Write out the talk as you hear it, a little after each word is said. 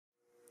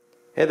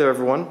Hey there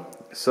everyone.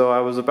 So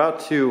I was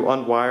about to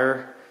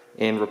unwire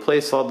and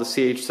replace all the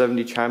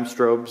CH70 chime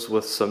strobes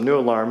with some new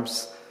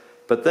alarms,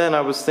 but then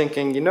I was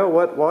thinking, you know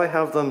what, while I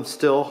have them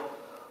still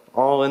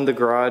all in the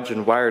garage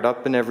and wired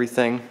up and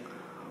everything,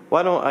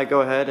 why don't I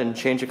go ahead and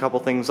change a couple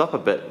things up a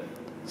bit.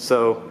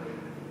 So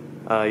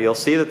you'll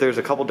see that there's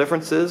a couple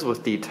differences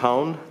with the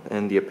tone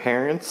and the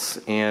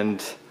appearance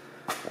and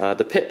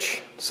the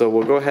pitch. So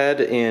we'll go ahead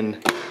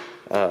and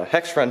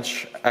hex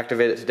wrench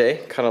activate it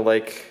today, kind of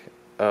like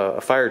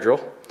a fire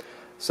drill.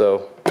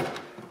 So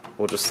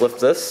we'll just lift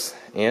this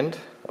and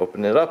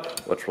open it up,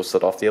 which will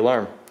set off the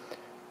alarm.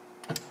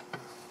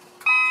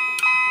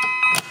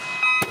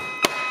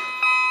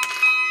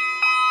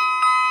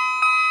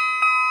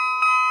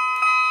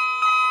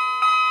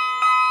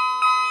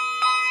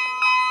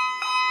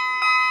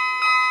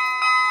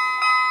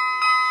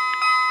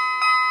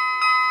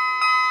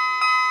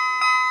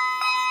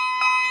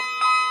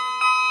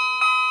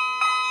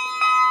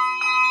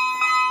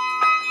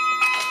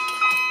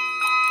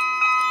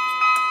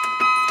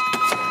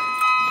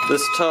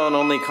 This tone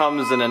only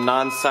comes in a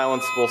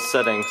non-silenceable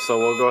setting, so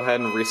we'll go ahead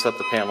and reset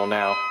the panel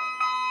now.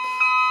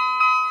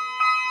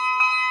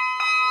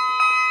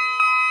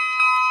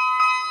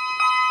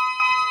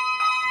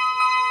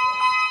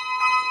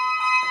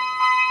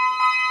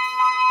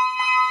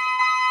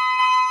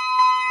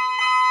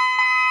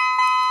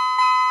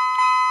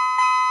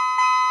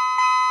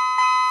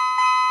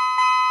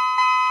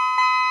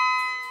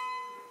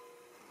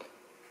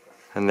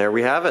 And there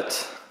we have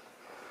it.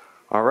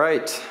 All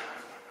right.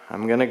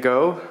 I'm gonna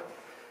go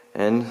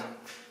and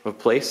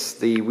replace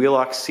the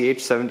Wheelock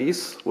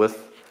CH70s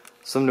with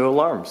some new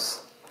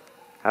alarms.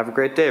 Have a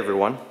great day,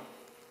 everyone.